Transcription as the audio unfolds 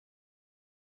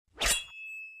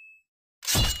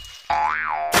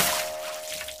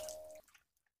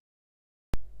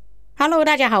Hello，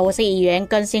 大家好，我是议员，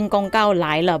更新公告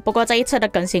来了。不过这一次的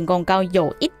更新公告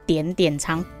有一点点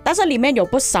长，但是里面有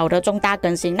不少的重大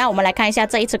更新。那我们来看一下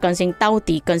这一次更新到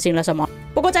底更新了什么。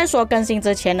不过在说更新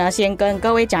之前呢，先跟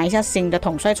各位讲一下新的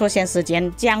统帅出现时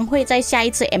间，将会在下一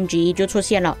次 MGE 就出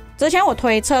现了。之前我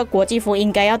推测国际服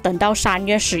应该要等到3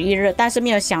月11日，但是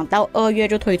没有想到2月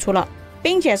就推出了，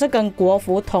并且是跟国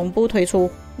服同步推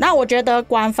出。那我觉得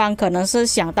官方可能是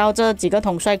想到这几个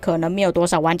统帅可能没有多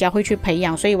少玩家会去培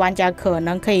养，所以玩家可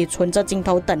能可以存着镜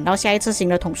头等到下一次新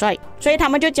的统帅，所以他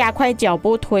们就加快脚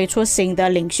步推出新的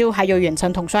领袖还有远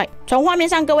程统帅。从画面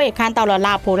上各位也看到了，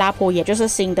拉普也就是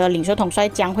新的领袖统帅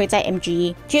将会在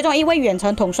MGE， 其中一位远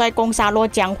程统帅贡沙洛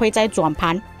将会在转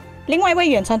盘，另外一位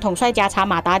远程统帅加查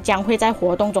马达将会在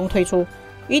活动中推出，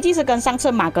预计是跟上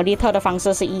次玛格丽特的方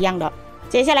式是一样的。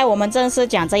接下来我们正式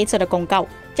讲这一次的公告，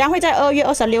将会在2月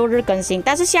26日更新，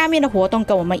但是下面的活动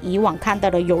跟我们以往看到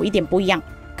的有一点不一样，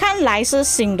看来是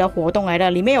新的活动来的，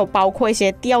里面有包括一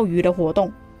些钓鱼的活动。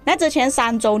那之前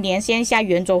3周年线下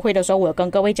圆桌会的时候，我有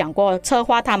跟各位讲过，策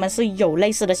划他们是有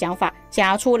类似的想法，想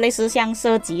要出类似像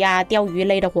射击啊、钓鱼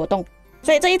类的活动，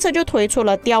所以这一次就推出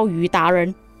了钓鱼达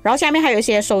人，然后下面还有一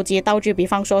些收集道具，比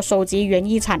方说收集园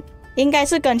艺铲，应该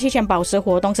是跟7000宝石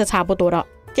活动是差不多的。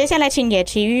接下来青野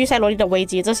奇遇、赛罗利的危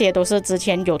机，这些都是之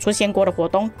前有出现过的活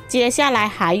动。接下来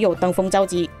还有登峰造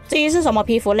极，至于是什么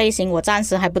皮肤类型我暂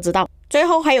时还不知道。最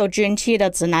后还有军器的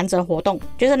指南者活动，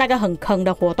就是那个很坑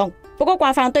的活动。不过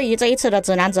官方对于这一次的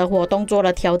指南者活动做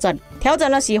了调整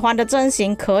了喜欢的阵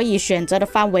型可以选择的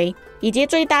范围以及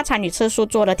最大参与次数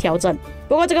做了调整。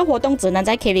不过这个活动只能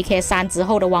在 KVK 3之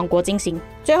后的王国进行。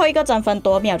最后一个争分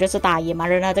夺秒就是打野蛮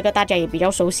人了，这个大家也比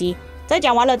较熟悉。在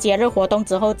讲完了节日活动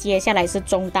之后，接下来是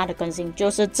重大的更新，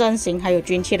就是阵型还有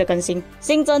军器的更新，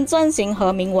新增阵型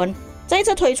和铭文。这一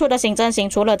次推出的新阵型，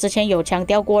除了之前有强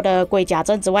调过的龟甲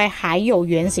阵之外，还有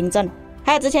圆形阵，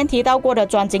还有之前提到过的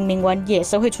专精铭文也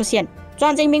是会出现。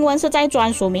专精铭文是在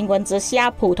专属铭文之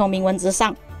下，普通铭文之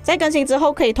上。在更新之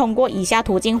后，可以通过以下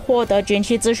途径获得军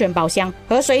器自选宝箱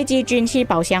和随机军器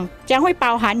宝箱，将会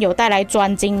包含有带来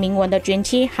专精铭文的军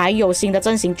器，还有新的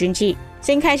阵型军器。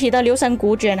新开启的留声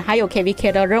古卷还有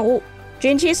KVK 的任务，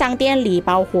军器商店礼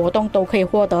包活动都可以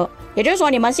获得。也就是说，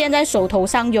你们现在手头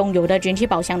上拥有的军器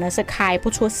宝箱呢，是开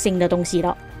不出新的东西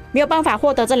了，没有办法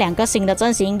获得这2个新的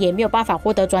阵型，也没有办法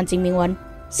获得专精铭文。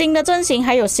新的阵型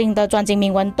还有新的专精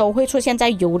铭文都会出现在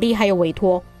游历还有委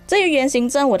托。至于原型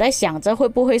阵，我在想这会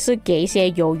不会是给一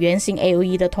些有原型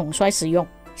AOE 的统帅使用，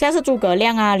像是诸葛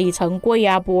亮啊、李成桂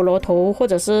啊、菠萝头或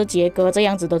者是杰哥这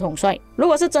样子的统帅。如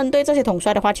果是针对这些统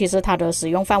帅的话，其实它的使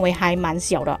用范围还蛮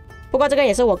小的，不过这个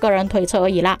也是我个人推测而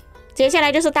已啦。接下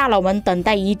来就是大佬们等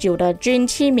待已久的军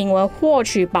器铭文获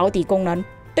取保底功能，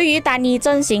对于单一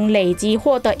阵型累积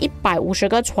获得150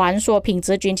个传说品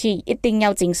质军器一定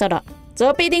要金色的，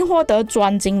则必定获得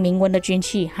专精铭文的军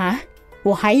器哈，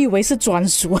我还以为是专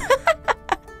属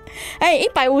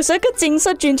150个金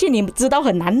色军器你知道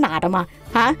很难拿的吗？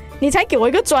你才给我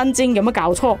一个专精，有没有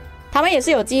搞错？他们也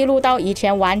是有记录到以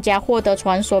前玩家获得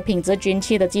传说品质军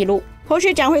器的记录，后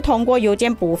续将会通过邮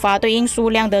件补发对应数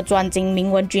量的专精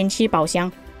铭文军器宝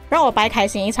箱，让我白开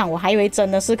心一场，我还以为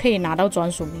真的是可以拿到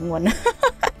专属铭文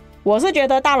我是觉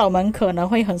得大佬们可能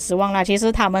会很失望啦，其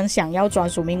实他们想要专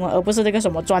属铭文，而不是这个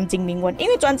什么专精铭文，因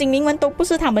为专精铭文都不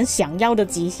是他们想要的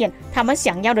极限，他们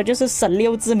想要的就是省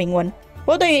6字铭文。不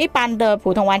过对于一般的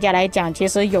普通玩家来讲，其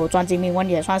实有专精铭文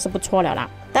也算是不错了啦，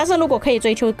但是如果可以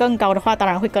追求更高的话，当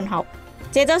然会更好。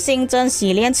接着新增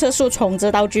洗炼次数重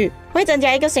置道具，会增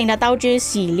加一个新的道具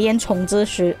洗炼重置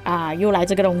石又来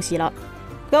这个东西了。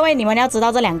各位你们要知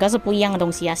道这2个是不一样的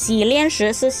东西啊，洗炼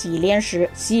石是洗炼石，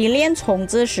洗炼重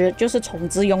置石就是重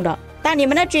置用的。当你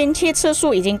们的军器次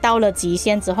数已经到了极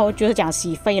限之后，就是讲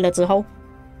洗废了之后，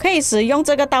可以使用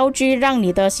这个道具让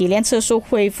你的洗炼次数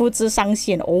恢复至上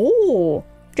限哦，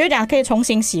就是讲可以重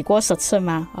新洗过10次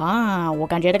吗？我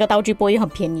感觉这个道具不会很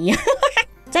便宜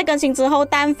在更新之后，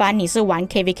但凡你是玩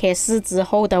KVK 4之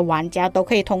后的玩家，都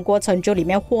可以通过成就里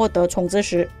面获得重置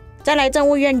石。再来政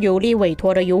务院游历委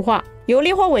托的优化，游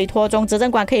历或委托中执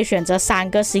政官可以选择3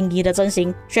个新一的阵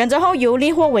型，选择后游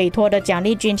历或委托的奖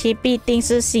励军器必定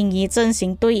是新一阵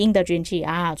型对应的军器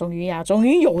终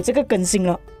于有这个更新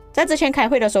了。在之前开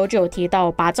会的时候就有提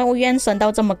到，把政务院升到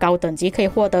这么高等级，可以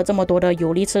获得这么多的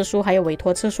游历次数还有委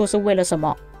托次数是为了什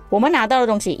么？我们拿到的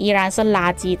东西依然是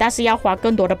垃圾，但是要花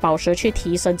更多的宝石去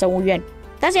提升政务院。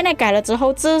但现在改了之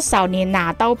后，至少你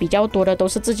拿到比较多的都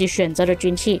是自己选择的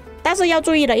军器。但是要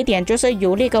注意的一点就是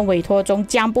游历跟委托中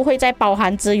将不会再包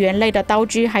含资源类的道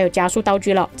具还有加速道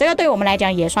具了，这个对我们来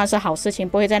讲也算是好事情，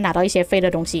不会再拿到一些废的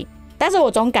东西。但是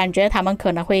我总感觉他们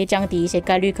可能会降低一些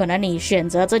概率，可能你选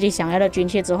择自己想要的军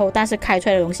器之后，但是开出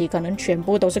来的东西可能全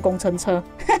部都是工程车。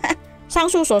上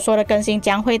述所说的更新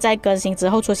将会在更新之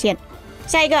后出现。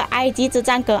下一个，埃及之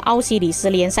战跟奥西里斯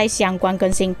联赛相关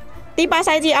更新。第8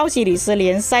赛季奥西里斯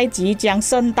联赛即将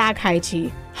盛大开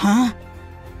启。哈，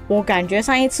我感觉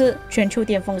上一次全球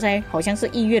巅峰赛好像是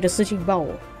1月的事情吧，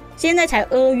现在才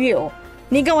2月哦，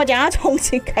你跟我讲要重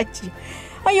新开机。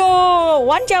哎呦，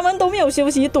玩家们都没有休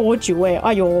息多久哎，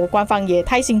哎呦，官方也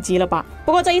太心急了吧。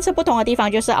不过这一次不同的地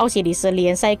方就是奥西里斯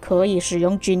联赛可以使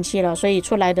用军器了，所以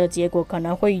出来的结果可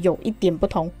能会有一点不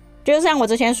同。就是像我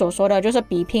之前所说的，就是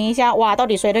比拼一下，哇，到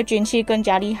底谁的军器更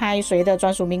加厉害，谁的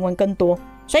专属铭文更多。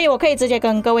所以我可以直接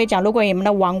跟各位讲，如果你们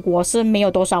的王国是没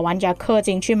有多少玩家氪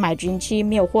金去买军器，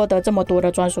没有获得这么多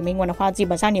的专属铭文的话，基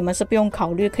本上你们是不用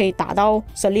考虑可以打到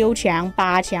16强、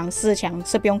8强、4强，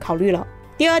是不用考虑了。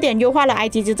第二点，优化了埃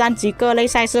及之战及各类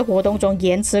赛事活动中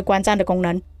延迟观战的功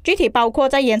能，具体包括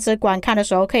在延迟观看的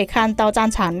时候可以看到战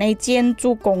场内建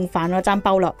筑攻反而战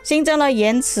爆了，新增了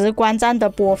延迟观战的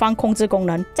播放控制功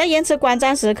能，在延迟观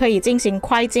战时可以进行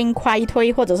快进快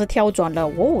退或者是跳转了。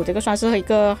这个算是一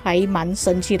个还蛮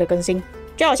神奇的更新，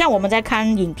就好像我们在看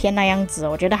影片那样子，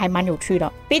我觉得还蛮有趣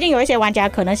的。毕竟有一些玩家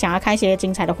可能想要看一些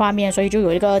精彩的画面，所以就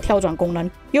有一个跳转功能，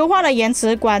优化了延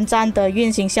迟观战的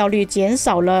运行效率，减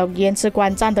少了延迟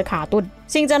观战的卡顿，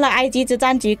新增了埃及之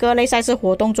战及各类赛事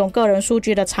活动中个人数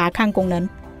据的查看功能。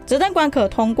执政官可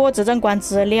通过执政官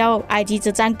资料、埃及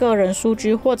之战个人数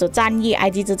据或者战役埃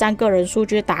及之战个人数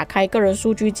据打开个人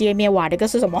数据界面。哇，这个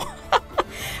是什么？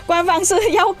官方是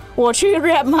要我去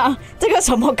rap 吗？这个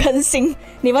什么更新？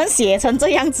你们写成这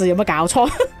样子有没有搞错？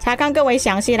查看更为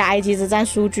详细的埃及之战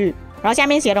数据，然后下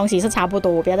面写的东西是差不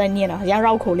多，我不要再念了，好像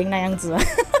绕口令那样子。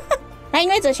那因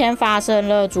为之前发生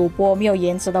了主播没有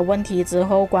延迟的问题之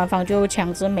后，官方就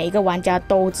强制每一个玩家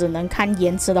都只能看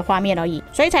延迟的画面而已，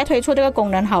所以才推出这个功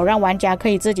能，好让玩家可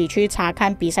以自己去查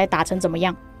看比赛打成怎么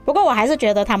样。不过我还是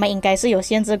觉得他们应该是有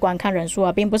限制观看人数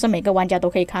啊，并不是每个玩家都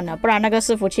可以看的，不然那个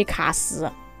伺服器卡死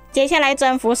了。接下来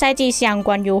征服赛季相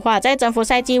关优化，在征服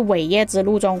赛季伟业之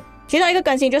路中，其中一个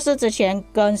更新就是之前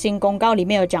更新公告里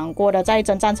面有讲过的，在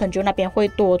征战成就那边会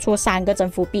多出3个征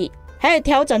服币，还有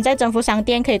调整在征服商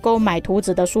店可以购买图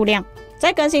纸的数量。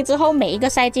在更新之后，每一个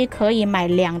赛季可以买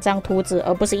2张图纸，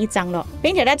而不是1张了，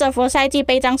并且在征服赛季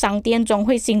备战商店中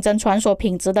会新增传说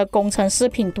品质的工程饰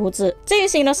品图纸。至于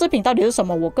新的饰品到底是什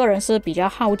么，我个人是比较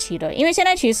好奇的，因为现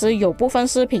在其实有部分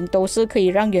饰品都是可以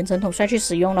让远程统帅去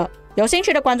使用了。有兴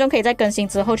趣的观众可以在更新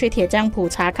之后去铁匠铺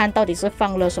查看到底是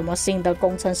放了什么新的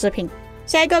工程饰品。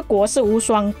下一个，国士无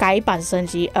双改版升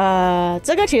级，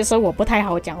这个其实我不太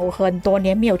好讲，我很多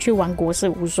年没有去玩国士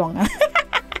无双啊。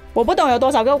我不懂有多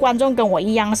少个观众跟我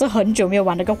一样是很久没有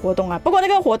玩那个活动啊。不过那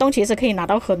个活动其实可以拿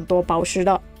到很多宝石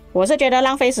的，我是觉得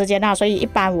浪费时间啊，所以一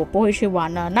般我不会去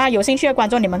玩了。那有兴趣的观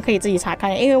众你们可以自己查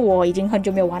看，因为我已经很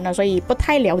久没有玩了，所以不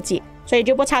太了解，所以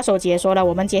就不插手解说了。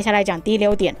我们接下来讲第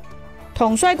6点，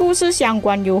统帅故事相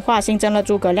关优化，新增了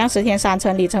诸葛亮10天3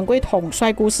层里程柜统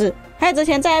帅故事。还有之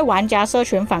前在玩家社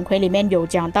群反馈里面有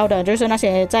讲到的，就是那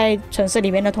些在城市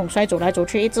里面的统帅走来走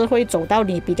去，一直会走到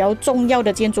你比较重要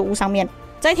的建筑物上面，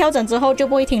在调整之后就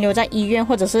不会停留在医院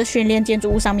或者是训练建筑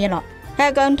物上面了。还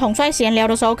有跟统帅闲聊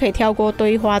的时候可以跳过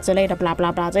对话之类的，blah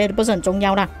blah blah，这些都不是很重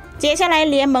要啦。接下来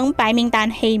联盟白名单、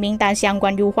黑名单相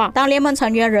关优化，当联盟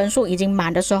成员人数已经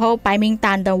满的时候，白名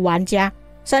单的玩家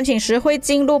申请时会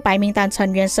进入白名单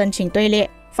成员申请队列，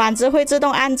反之会自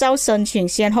动按照申请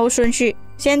先后顺序，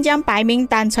先将白名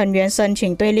单成员申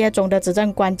请队列中的执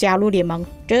政官加入联盟，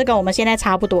就是跟我们现在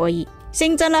差不多而已。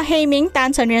新增了黑名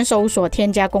单成员搜索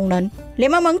添加功能，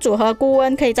联盟组合顾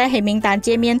问可以在黑名单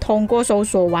界面通过搜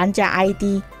索玩家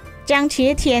ID 将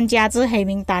其添加至黑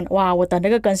名单。哇，我等这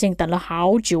个更新等了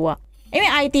好久啊，因为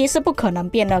ID 是不可能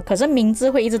变的，可是名字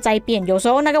会一直在变，有时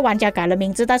候那个玩家改了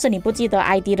名字，但是你不记得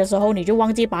ID 的时候，你就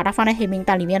忘记把它放在黑名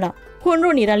单里面了，混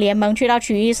入你的联盟去到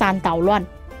区域3捣乱。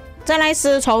再来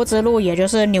丝绸之路，也就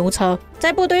是牛车，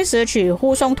在部队拾取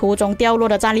护送途中掉落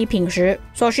的战利品时，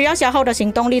所需要消耗的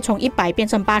行动力从100变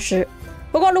成80。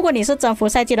不过如果你是征服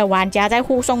赛季的玩家，在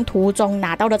护送途中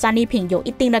拿到的战利品有一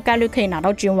定的概率可以拿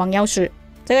到君王钥匙，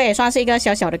这个也算是一个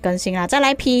小小的更新啦。再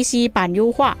来 PC 版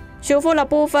优化，修复了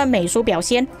部分美术表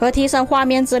现和提升画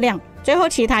面质量。最后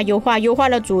其他优化，优化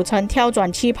了组成跳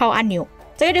转气泡按钮，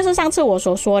这个就是上次我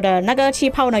所说的那个气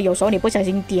泡呢，有时候你不小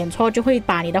心点错就会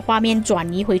把你的画面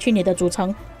转移回去你的组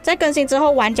成。在更新之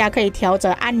后，玩家可以调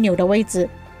整按钮的位置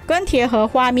更贴合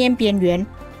画面边缘，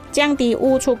降低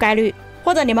误触概率，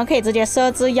或者你们可以直接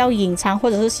设置要隐藏或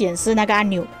者是显示那个按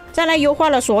钮。再来优化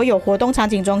了所有活动场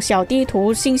景中小地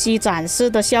图信息展示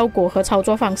的效果和操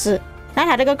作方式，那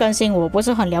它这个更新我不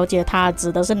是很了解，它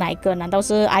指的是哪一个？难道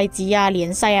是 IG 啊、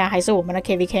联赛啊，还是我们的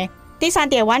KVK？ 第3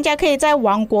点，玩家可以在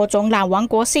王国总览王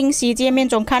国信息界面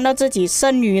中看到自己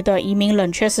剩余的移民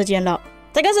冷却时间了。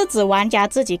这个是指玩家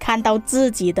自己看到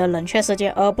自己的冷却时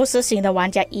间，而不是新的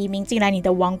玩家移民进来你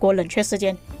的王国冷却时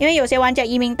间。因为有些玩家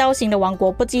移民到新的王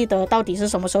国不记得到底是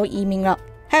什么时候移民了，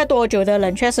还有多久的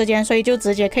冷却时间，所以就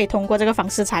直接可以通过这个方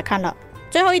式查看了。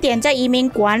最后一点，在移民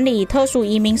管理特殊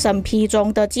移民审批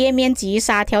中的界面击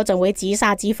杀调整为击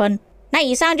杀积分。那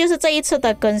以上就是这一次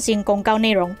的更新公告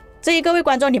内容。至于各位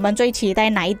观众，你们最期待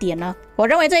哪一点呢？我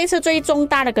认为这一次最重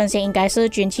大的更新应该是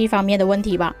军器方面的问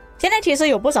题吧。现在其实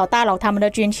有不少大佬他们的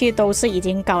军器都是已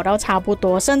经搞到差不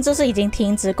多，甚至是已经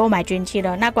停止购买军器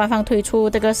了。那官方推出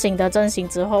这个新的阵型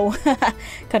之后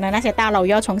可能那些大佬又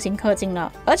要重新氪金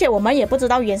了。而且我们也不知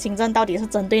道原型阵到底是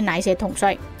针对哪一些统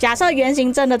帅。假设原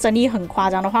型阵的争议很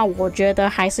夸张的话，我觉得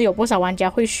还是有不少玩家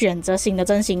会选择新的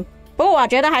阵型。不过我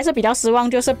觉得还是比较失望，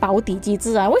就是保底机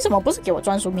制啊，为什么不是给我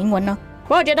专属铭文呢？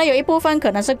我觉得有一部分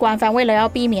可能是官方为了要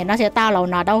避免那些大佬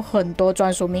拿到很多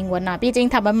专属铭文啊，毕竟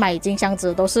他们买金箱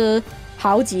子都是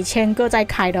好几千个在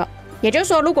开的。也就是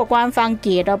说，如果官方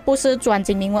给的不是专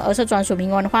精铭文，而是专属铭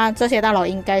文的话，这些大佬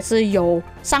应该是有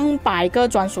上百个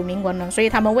专属铭文了，所以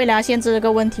他们为了要限制这个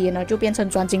问题呢，就变成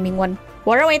专精铭文。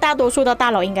我认为大多数的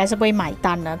大佬应该是不会买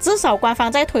单的，至少官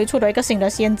方在推出的一个新的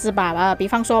限制吧，比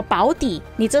方说保底，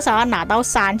你至少要拿到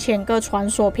3000个传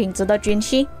说品质的军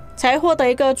器才获得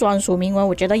一个专属铭文，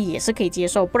我觉得也是可以接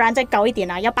受，不然再高一点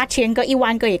啊，要8000个、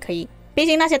10000个也可以。毕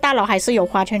竟那些大佬还是有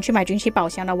花钱去买军器宝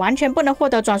箱的，完全不能获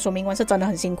得专属铭文是真的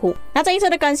很辛苦。那这一次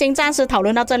的更新暂时讨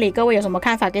论到这里，各位有什么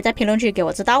看法可以在评论区给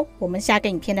我知道，我们下个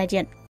影片再见。